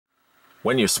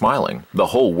When you're smiling, the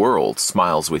whole world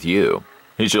smiles with you.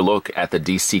 Here's your look at the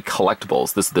DC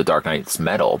Collectibles. This is the Dark Knight's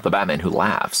Metal, the Batman Who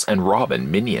Laughs, and Robin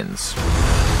minions.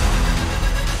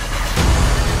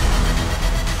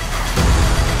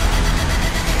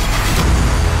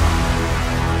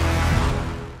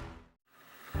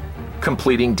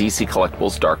 Completing DC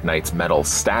Collectibles' Dark Knight's Metal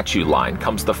statue line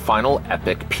comes the final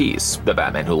epic piece, the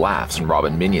Batman Who Laughs and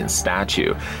Robin Minions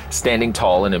statue. Standing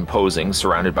tall and imposing,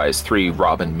 surrounded by his 3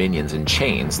 Robin minions in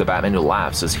chains, the Batman Who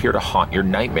Laughs is here to haunt your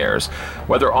nightmares.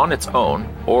 Whether on its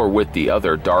own or with the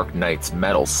other Dark Knight's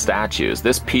Metal statues,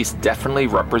 this piece definitely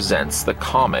represents the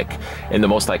comic in the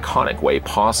most iconic way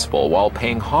possible, while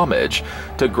paying homage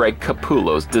to Greg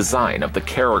Capullo's design of the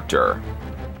character.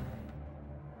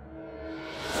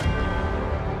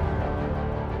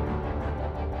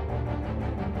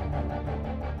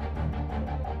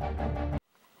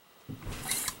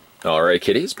 Alright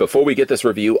kiddies, before we get this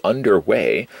review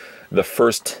underway, the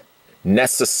first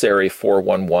necessary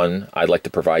 411 I'd like to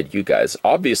provide you guys,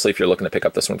 obviously if you're looking to pick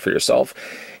up this one for yourself,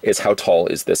 is how tall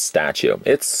is this statue.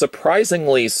 It's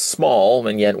surprisingly small,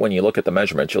 and yet when you look at the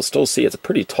measurements, you'll still see it's a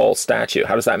pretty tall statue.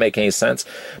 How does that make any sense?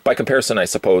 By comparison, I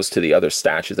suppose, to the other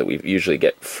statues that we usually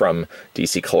get from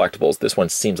DC Collectibles, this one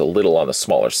seems a little on the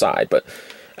smaller side, but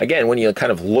again, when you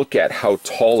kind of look at how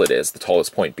tall it is, the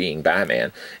tallest point being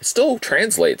Batman, it still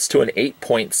translates to an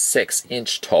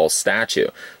 8.6-inch tall statue.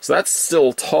 So that's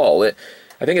still tall.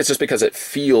 I think it's just because it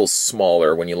feels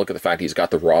smaller when you look at the fact he's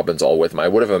got the Robins all with him. I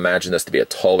would have imagined this to be a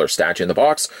taller statue. And the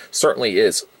box certainly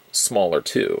is smaller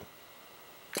too.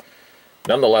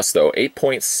 Nonetheless, though,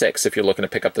 8.6 if you're looking to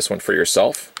pick up this one for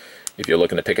yourself. If you're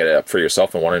looking to pick it up for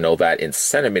yourself and want to know that in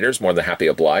centimeters, more than happy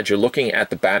to oblige. You're looking at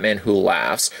the Batman Who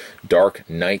Laughs, Dark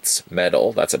Knight's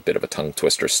Metal. That's a bit of a tongue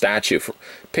twister statue. For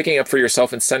picking up for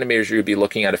yourself in centimeters, you'd be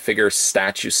looking at a figure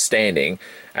statue standing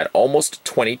at almost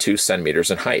 22 centimeters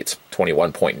in height,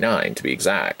 21.9 to be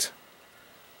exact.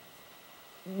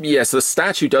 Yes, the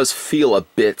statue does feel a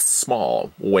bit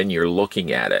small when you're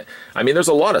looking at it. I mean, there's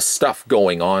a lot of stuff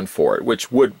going on for it,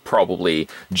 which would probably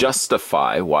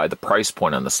justify why the price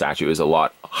point on the statue is a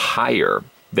lot higher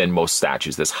than most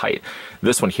statues this height.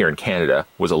 This one here in Canada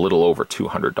was a little over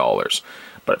 $200.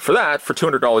 But for that, for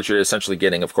 $200, you're essentially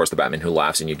getting, of course, the Batman Who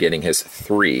Laughs, and you're getting his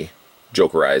 3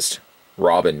 Jokerized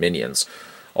Robin minions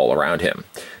all around him.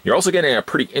 You're also getting a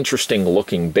pretty interesting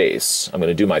looking base. I'm going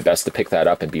to do my best to pick that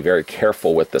up and be very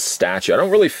careful with the statue. I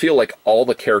don't really feel like all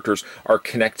the characters are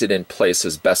connected in place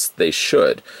as best they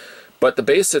should. But the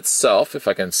base itself, if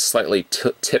I can slightly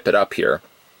tip it up here,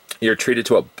 you're treated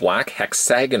to a black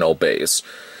hexagonal base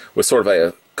with sort of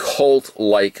a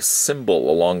cult-like symbol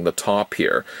along the top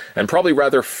here, and probably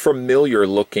rather familiar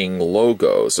looking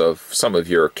logos of some of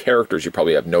your characters you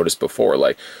probably have noticed before,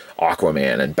 like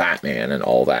Aquaman and Batman and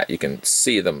all that. You can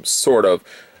see them sort of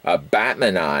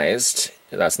Batmanized.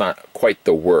 That's not quite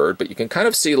the word, but you can kind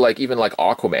of see, like, even like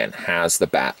Aquaman has the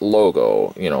Bat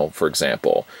logo, you know, for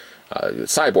example.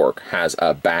 Cyborg has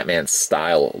a Batman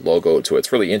style logo to it.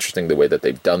 It's really interesting the way that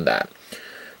they've done that.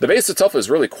 The base itself is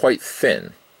really quite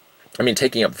thin. I mean,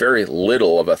 taking up very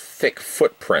little of a thick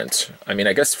footprint. I mean,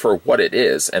 I guess for what it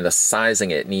is and the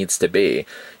sizing it needs to be,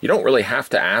 you don't really have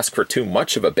to ask for too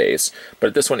much of a base,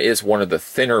 but this one is one of the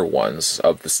thinner ones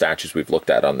of the statues we've looked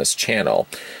at on this channel.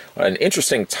 An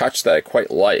interesting touch that I quite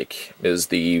like is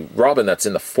the Robin that's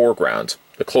in the foreground,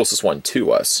 the closest one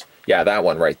to us. Yeah, that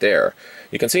one right there.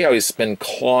 You can see how he's been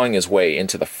clawing his way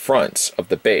into the front of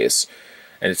the base.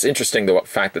 And it's interesting the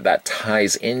fact that that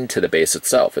ties into the base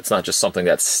itself. It's not just something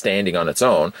that's standing on its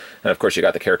own. And of course you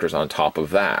got the characters on top of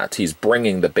that. He's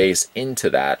bringing the base into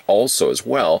that also as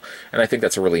well. And I think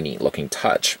that's a really neat looking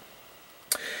touch.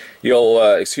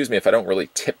 You'll excuse me if I don't really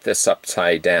tip this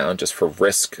upside down, just for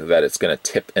risk that it's going to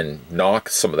tip and knock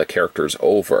some of the characters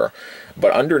over.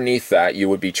 But underneath that, you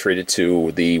would be treated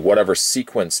to the whatever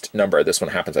sequenced number. This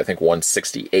one happens, I think,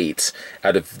 168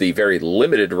 out of the very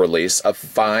limited release of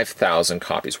 5,000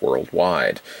 copies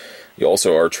worldwide. You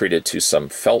also are treated to some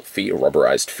felt feet,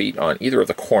 rubberized feet on either of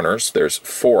the corners. There's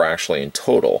 4 actually in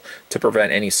total, to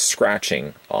prevent any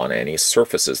scratching on any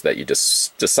surfaces that you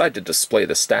decide to display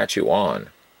the statue on.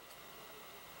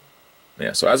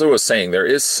 Yeah, so as I was saying, there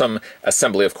is some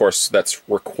assembly, of course, that's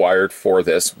required for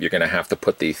this. You're going to have to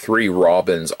put the 3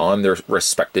 Robins on their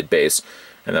respected base,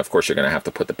 and of course you're going to have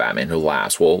to put the Batman Who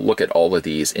Laughs. We'll look at all of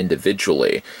these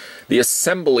individually. The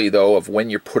assembly, though, of when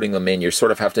you're putting them in, you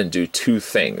sort of have to do 2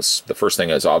 things. The first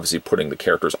thing is obviously putting the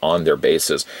characters on their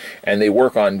bases, and they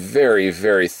work on very,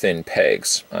 very thin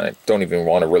pegs. I don't even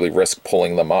want to really risk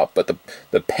pulling them up, but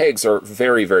the pegs are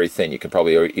very, very thin. You can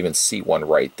probably even see one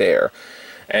right there.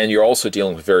 And you're also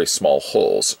dealing with very small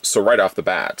holes. So right off the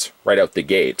bat, right out the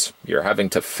gate, you're having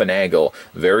to finagle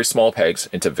very small pegs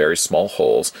into very small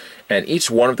holes. And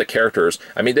each one of the characters,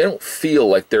 I mean, they don't feel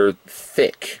like they're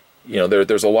thick. You know,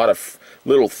 there's a lot of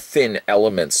little thin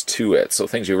elements to it. So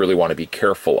things you really want to be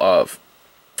careful of.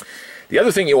 The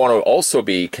other thing you want to also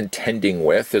be contending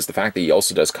with is the fact that he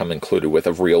also does come included with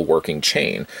a real working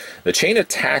chain. The chain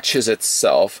attaches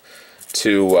itself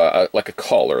to like a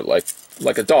collar,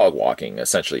 like a dog walking,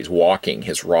 essentially. He's walking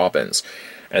his robins.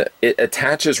 And it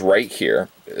attaches right here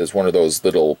as one of those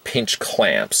little pinch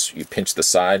clamps. You pinch the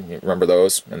side, you remember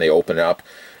those? And they open up.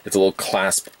 It's a little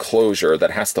clasp closure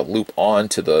that has to loop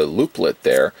onto the looplet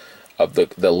there of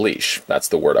the leash. That's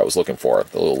the word I was looking for,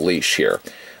 the little leash here.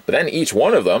 But then each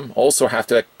one of them also have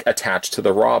to attach to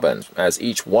the robins, as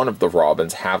each one of the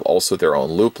robins have also their own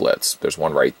looplets. There's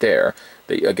one right there.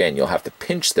 Again, you'll have to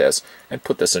pinch this and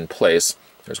put this in place.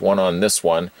 There's one on this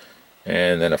one,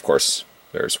 and then of course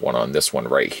there's one on this one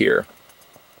right here.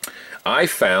 I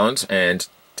found, and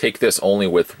take this only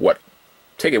with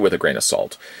take it with a grain of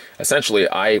salt. Essentially,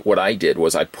 what I did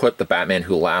was I put the Batman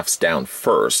Who Laughs down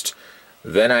first,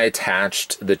 then I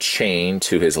attached the chain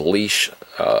to his leash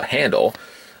handle.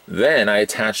 Then I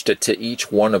attached it to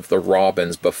each one of the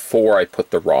robins before I put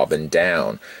the robin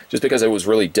down, just because it was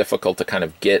really difficult to kind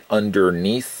of get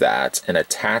underneath that and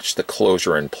attach the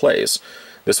closure in place.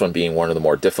 This one being one of the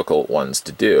more difficult ones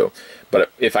to do.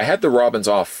 But if I had the robins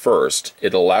off first,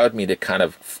 it allowed me to kind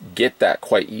of get that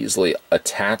quite easily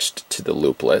attached to the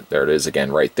looplet. There it is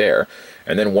again right there.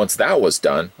 And then once that was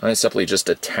done, I simply just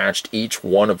attached each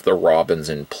one of the robins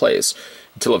in place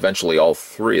until eventually all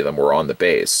three of them were on the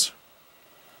base.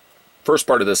 First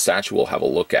part of this statue we'll have a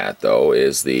look at, though,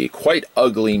 is the quite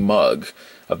ugly mug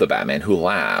of the Batman Who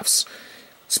Laughs.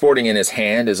 Sporting in his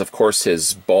hand is, of course,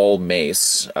 his ball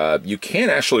mace. You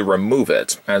can actually remove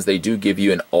it, as they do give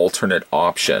you an alternate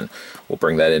option. We'll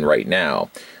bring that in right now.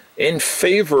 In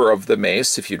favor of the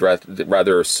mace, if you'd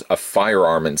rather a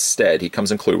firearm instead, he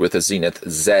comes included with a Zenith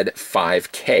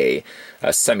Z5K,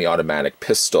 a semi-automatic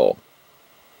pistol.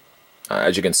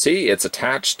 As you can see, it's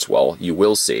attached, well, you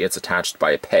will see, it's attached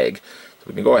by a peg. So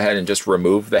we can go ahead and just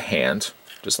remove the hand,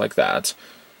 just like that.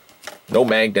 No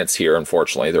magnets here,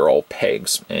 unfortunately, they're all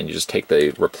pegs. And you just take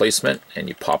the replacement and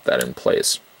you pop that in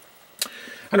place.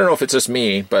 I don't know if it's just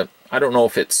me, but I don't know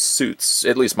if it suits,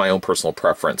 at least my own personal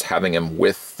preference, having him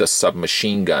with the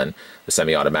submachine gun, the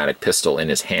semi-automatic pistol in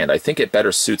his hand. I think it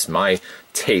better suits my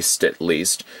taste, at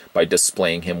least, by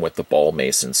displaying him with the ball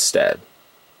mace instead.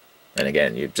 And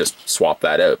again, you just swap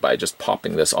that out by just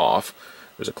popping this off.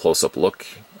 There's a close-up look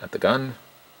at the gun.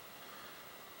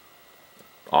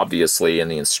 Obviously, in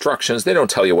the instructions, they don't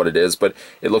tell you what it is, but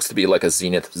it looks to be like a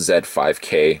Zenith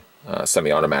Z5K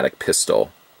semi-automatic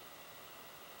pistol.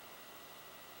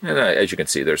 And as you can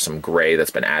see, there's some gray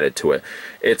that's been added to it.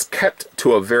 It's kept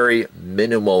to a very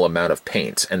minimal amount of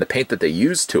paint, and the paint that they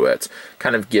use to it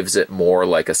kind of gives it more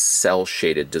like a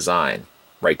cel-shaded design,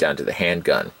 right down to the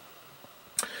handgun.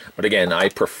 But again, I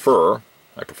prefer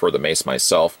the mace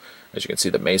myself. As you can see,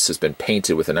 the mace has been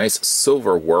painted with a nice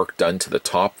silver work done to the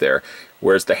top there,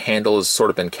 whereas the handle has sort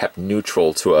of been kept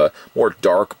neutral to a more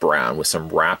dark brown with some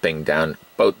wrapping down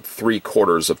about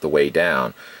 3/4 of the way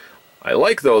down. I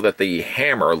like, though, that the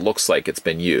hammer looks like it's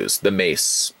been used. The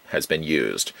mace has been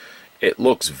used. It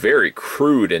looks very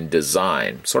crude in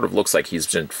design. Sort of looks like he's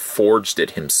been forged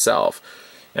it himself.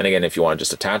 And again, if you want to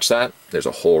just attach that, there's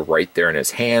a hole right there in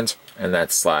his hand, and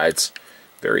that slides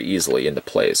very easily into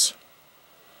place.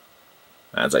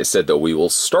 As I said, though, we will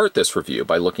start this review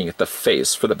by looking at the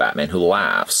face for the Batman Who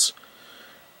Laughs.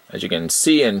 As you can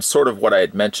see in sort of what I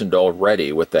had mentioned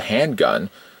already with the handgun,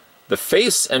 the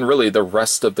face and really the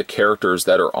rest of the characters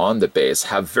that are on the base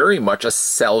have very much a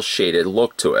cel-shaded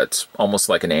look to it, almost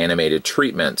like an animated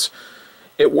treatment.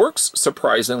 It works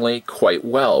surprisingly quite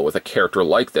well with a character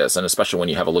like this, and especially when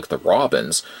you have a look at the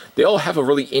Robins. They all have a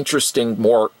really interesting,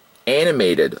 more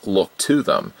animated look to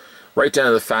them, right down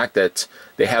to the fact that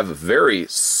they have very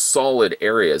solid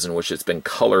areas in which it's been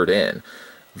colored in,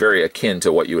 very akin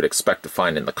to what you would expect to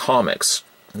find in the comics.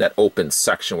 That open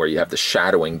section where you have the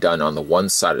shadowing done on the one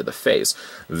side of the face,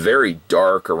 very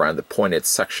dark around the pointed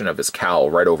section of his cowl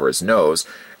right over his nose,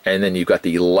 and then you've got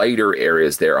the lighter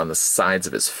areas there on the sides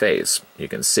of his face. You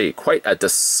can see quite a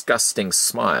disgusting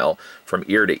smile from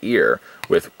ear to ear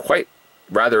with quite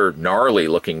rather gnarly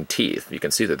looking teeth. You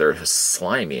can see that they're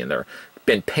slimy and they're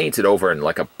been painted over in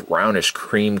like a brownish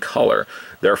cream color.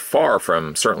 They're far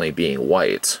from certainly being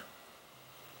white.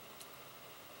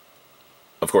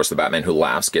 Of course, the Batman Who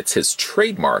Laughs gets his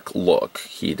trademark look.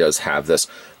 He does have this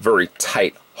very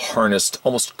tight, harnessed,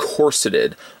 almost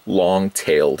corseted,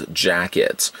 long-tailed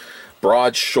jacket.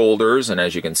 Broad shoulders, and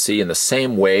as you can see, in the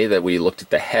same way that we looked at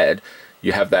the head,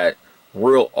 you have that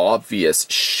real obvious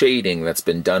shading that's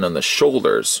been done on the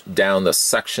shoulders, down the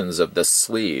sections of the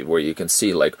sleeve where you can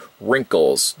see like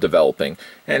wrinkles developing,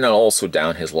 and also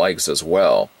down his legs as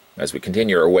well. As we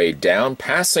continue our way down,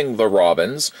 passing the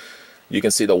robins, you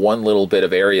can see the one little bit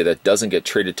of area that doesn't get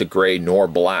treated to gray nor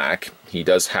black. He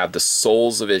does have the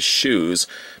soles of his shoes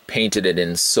painted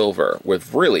in silver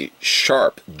with really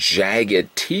sharp,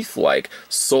 jagged, teeth-like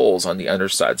soles on the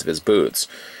undersides of his boots.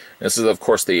 This is, of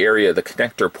course, the area, the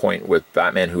connector point with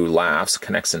Batman Who Laughs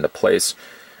connects into place.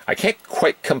 I can't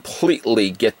quite completely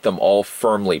get them all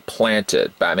firmly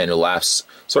planted. Batman Who Laughs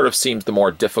sort of seems the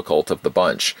more difficult of the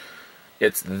bunch.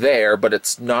 It's there, but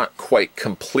it's not quite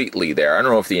completely there. I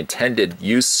don't know if the intended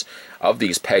use of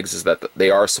these pegs is that they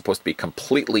are supposed to be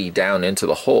completely down into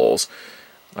the holes.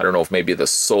 I don't know if maybe the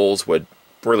soles would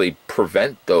really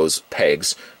prevent those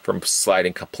pegs from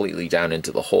sliding completely down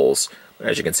into the holes.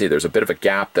 As you can see, there's a bit of a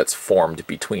gap that's formed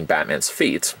between Batman's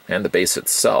feet and the base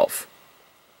itself.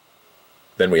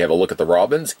 Then we have a look at the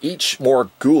robins, each more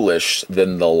ghoulish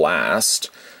than the last.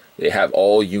 They have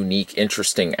all unique,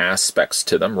 interesting aspects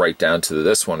to them, right down to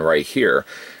this one right here.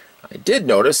 I did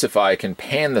notice, if I can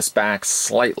pan this back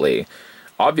slightly,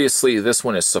 obviously this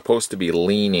one is supposed to be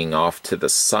leaning off to the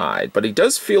side, but he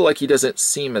does feel like he doesn't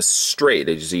seem as straight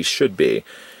as he should be.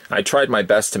 I tried my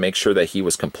best to make sure that he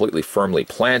was completely firmly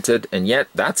planted, and yet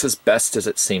that's as best as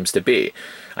it seems to be.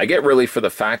 I get really for the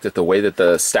fact that the way that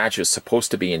the statue is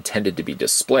supposed to be intended to be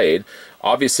displayed,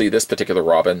 obviously this particular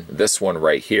robin, this one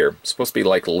right here, is supposed to be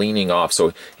like leaning off,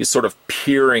 so he's sort of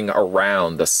peering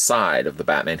around the side of the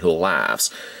Batman Who Laughs,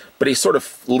 but he sort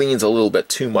of leans a little bit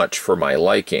too much for my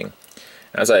liking.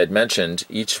 As I had mentioned,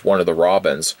 each one of the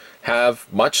robins have,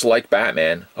 much like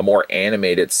Batman, a more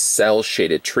animated,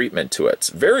 cel-shaded treatment to it. It's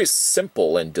very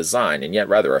simple in design and yet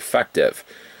rather effective.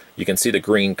 You can see the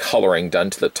green coloring done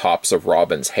to the tops of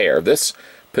Robin's hair. This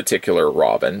particular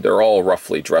Robin, they're all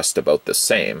roughly dressed about the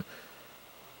same.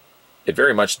 It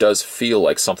very much does feel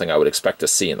like something I would expect to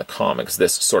see in the comics,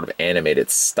 this sort of animated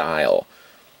style.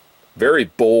 Very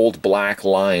bold black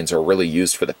lines are really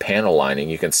used for the panel lining.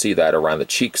 You can see that around the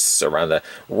cheeks, around the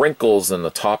wrinkles in the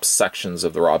top sections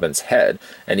of the Robin's head,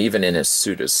 and even in his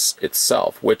suit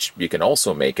itself, which you can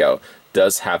also make out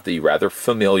does have the rather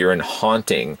familiar and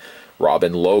haunting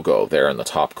Robin logo there in the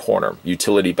top corner.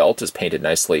 Utility belt is painted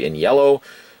nicely in yellow,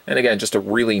 and again, just a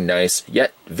really nice,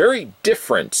 yet very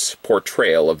different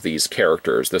portrayal of these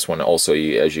characters. This one also,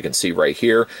 as you can see right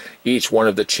here, each one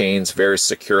of the chains very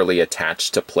securely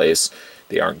attached to place.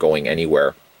 They aren't going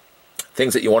anywhere.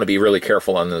 Things that you want to be really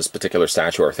careful on this particular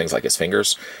statue are things like his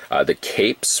fingers. The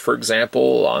capes, for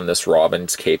example, on this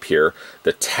Robin's cape here,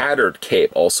 the tattered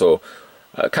cape also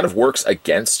kind of works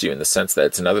against you in the sense that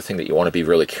it's another thing that you want to be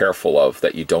really careful of,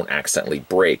 that you don't accidentally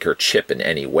break or chip in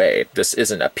any way. This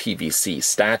isn't a PVC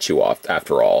statue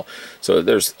after all, so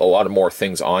there's a lot of more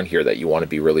things on here that you want to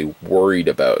be really worried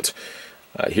about.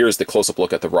 Here's the close-up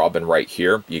look at the Robin right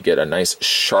here. You get a nice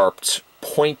sharp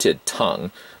pointed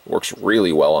tongue. Works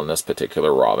really well on this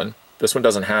particular Robin. This one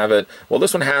doesn't have it. Well,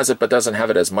 this one has it, but doesn't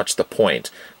have it as much the point.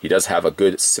 He does have a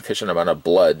good, sufficient amount of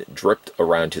blood dripped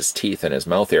around his teeth and his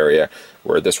mouth area,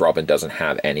 where this Robin doesn't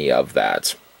have any of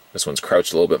that. This one's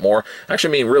crouched a little bit more.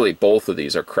 Actually, I mean, really, both of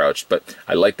these are crouched, but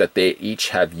I like that they each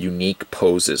have unique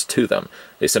poses to them.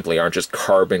 They simply aren't just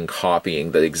carbon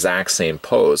copying the exact same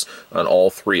pose on all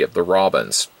three of the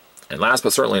Robins. And last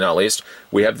but certainly not least,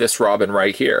 we have this Robin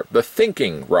right here. The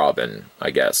thinking Robin,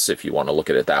 I guess, if you want to look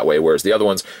at it that way. Whereas the other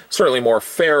one's certainly more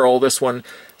feral. This one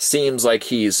seems like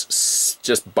he's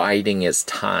just biding his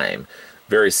time.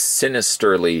 Very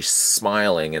sinisterly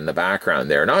smiling in the background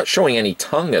there. Not showing any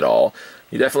tongue at all.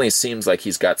 He definitely seems like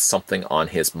he's got something on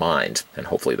his mind, and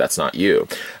hopefully that's not you.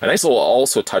 A nice little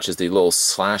also touches the little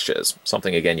slashes,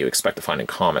 something again you expect to find in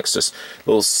comics, just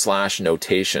little slash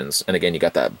notations, and again you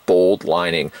got that bold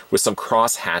lining with some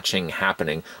cross-hatching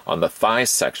happening on the thigh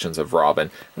sections of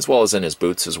Robin, as well as in his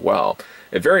boots as well.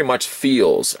 It very much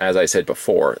feels, as I said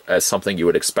before, as something you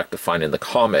would expect to find in the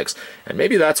comics, and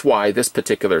maybe that's why this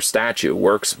particular statue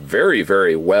works very,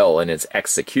 very well in its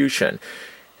execution.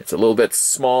 It's a little bit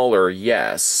smaller,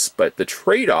 yes, but the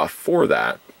trade-off for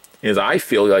that is I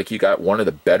feel like you got one of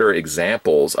the better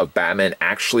examples of Batman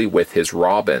actually with his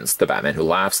Robins, the Batman Who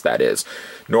Laughs, that is.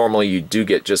 Normally you do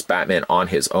get just Batman on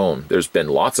his own. There's been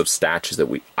lots of statues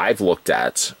that I've looked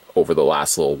at over the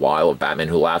last little while of Batman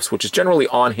Who Laughs, which is generally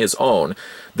on his own.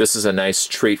 This is a nice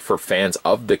treat for fans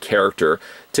of the character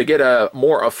to get a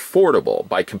more affordable,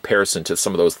 by comparison to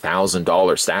some of those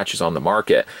 $1,000 statues on the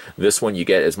market. This one you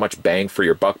get as much bang for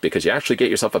your buck because you actually get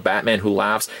yourself a Batman Who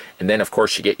Laughs, and then of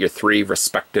course you get your 3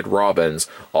 respected Robins,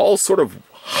 all sort of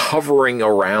hovering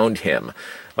around him.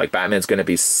 Like Batman's going to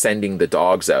be sending the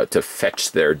dogs out to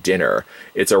fetch their dinner.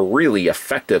 It's a really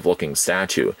effective looking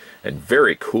statue and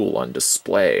very cool on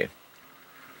display.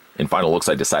 In final looks,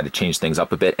 I decided to change things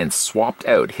up a bit and swapped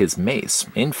out his mace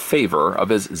in favor of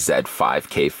his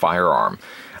Z5K firearm.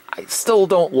 I still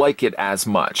don't like it as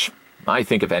much. I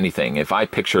think if anything, if I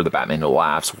picture the Batman Who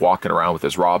Laughs walking around with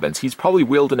his Robins, he's probably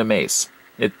wielding a mace.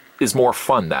 It is more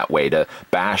fun that way, to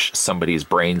bash somebody's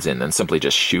brains in than simply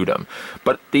just shoot them.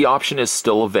 But the option is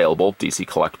still available. DC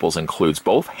Collectibles includes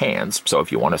both hands, so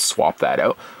if you want to swap that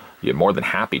out, you're more than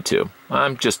happy to.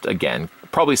 I'm just, again,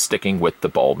 probably sticking with the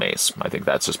ball mace. I think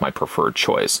that's just my preferred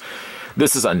choice.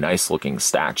 This is a nice looking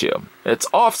statue. It's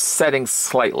offsetting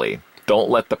slightly. Don't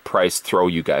let the price throw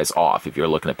you guys off if you're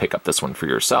looking to pick up this one for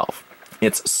yourself.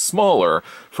 It's smaller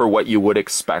for what you would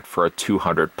expect for a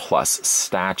 200 plus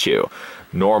statue.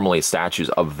 Normally statues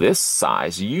of this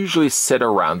size usually sit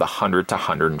around the $100 to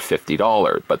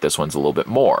 $150, but this one's a little bit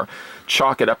more.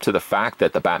 Chalk it up to the fact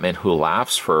that the Batman Who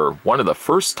Laughs, for one of the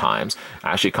first times,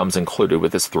 actually comes included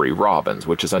with his 3 Robins,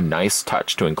 which is a nice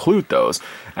touch to include those,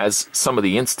 as some of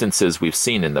the instances we've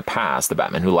seen in the past, the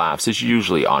Batman Who Laughs is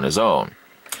usually on his own.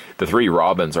 The 3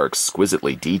 Robins are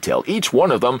exquisitely detailed, each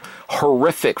one of them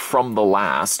horrific from the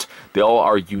last. They all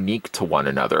are unique to one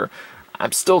another.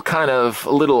 I'm still kind of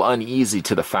a little uneasy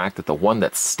to the fact that the one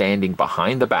that's standing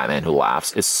behind the Batman Who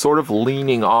Laughs is sort of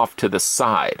leaning off to the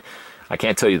side. I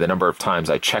can't tell you the number of times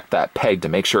I checked that peg to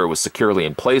make sure it was securely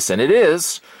in place, and it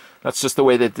is. That's just the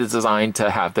way that it's designed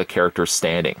to have the character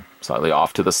standing, slightly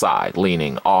off to the side,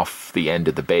 leaning off the end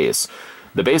of the base.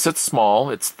 The base, it's small,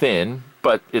 it's thin,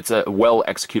 but it's a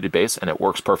well-executed base, and it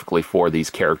works perfectly for these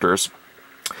characters.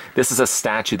 This is a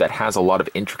statue that has a lot of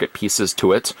intricate pieces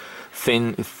to it.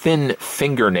 Thin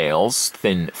fingernails,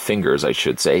 thin fingers I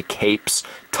should say, capes,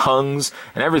 tongues,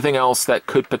 and everything else that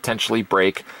could potentially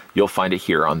break. You'll find it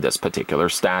here on this particular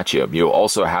statue. You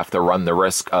also have to run the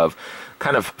risk of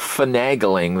kind of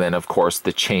finagling then of course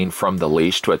the chain from the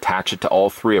leash to attach it to all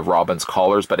 3 of Robin's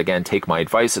collars, but again, take my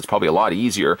advice, it's probably a lot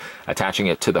easier attaching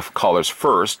it to the collars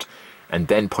first and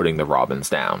then putting the Robins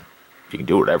down. You can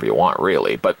do whatever you want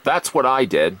really, but that's what I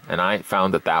did, and I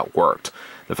found that that worked.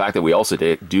 The fact that we also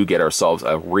do get ourselves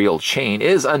a real chain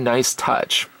is a nice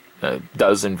touch. It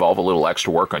does involve a little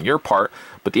extra work on your part,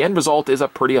 but the end result is a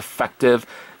pretty effective,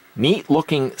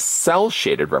 neat-looking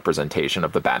cel-shaded representation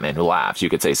of the Batman Who Laughs. You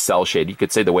could say cel-shade, you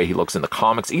could say the way he looks in the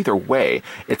comics. Either way,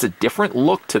 it's a different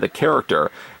look to the character,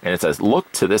 and it's a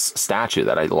look to this statue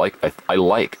that I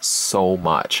like so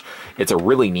much. It's a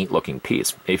really neat-looking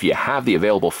piece. If you have the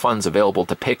available funds available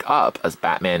to pick up a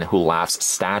Batman Who Laughs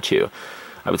statue,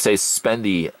 I would say spend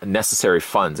the necessary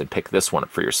funds and pick this one up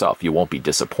for yourself. You won't be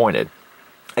disappointed.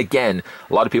 Again,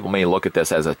 a lot of people may look at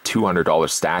this as a $200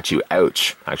 statue.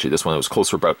 Ouch. Actually, this one was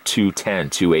closer about $210,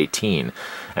 $218.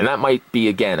 And that might be,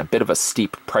 again, a bit of a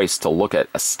steep price to look at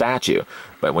a statue.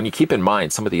 But when you keep in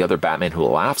mind some of the other Batman Who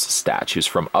Laughs statues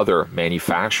from other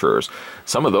manufacturers,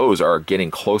 some of those are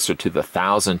getting closer to the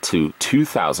 $1,000 to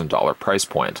 $2,000 price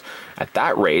point. At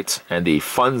that rate, and the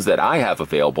funds that I have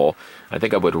available, I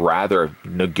think I would rather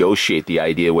negotiate the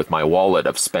idea with my wallet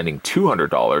of spending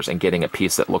 $200 and getting a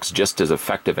piece that looks just as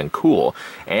effective and cool,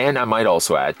 and I might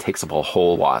also add, takes up a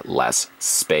whole lot less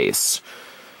space.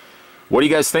 What do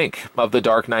you guys think of the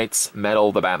Dark Knight's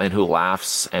Metal, the Batman Who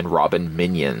Laughs, and Robin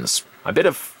minions? A bit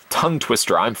of tongue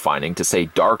twister I'm finding to say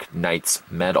Dark Knight's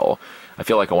Metal. I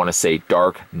feel like I want to say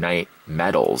Dark Knight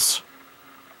Metals.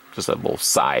 Just a little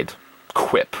side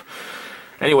quip.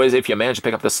 Anyways, if you manage to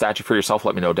pick up this statue for yourself,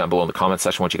 let me know down below in the comment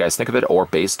section what you guys think of it, or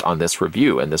based on this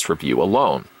review and this review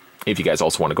alone. If you guys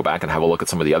also want to go back and have a look at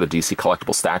some of the other DC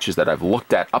collectible statues that I've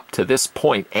looked at up to this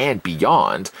point and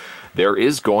beyond, there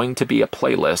is going to be a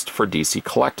playlist for DC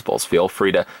Collectibles. Feel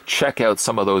free to check out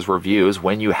some of those reviews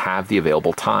when you have the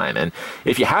available time. And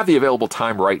if you have the available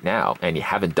time right now and you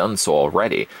haven't done so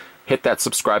already, hit that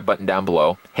subscribe button down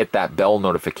below, hit that bell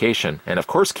notification, and of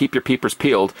course keep your peepers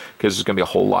peeled because there's going to be a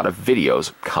whole lot of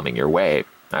videos coming your way.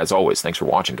 As always, thanks for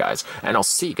watching, guys, and I'll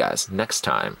see you guys next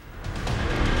time.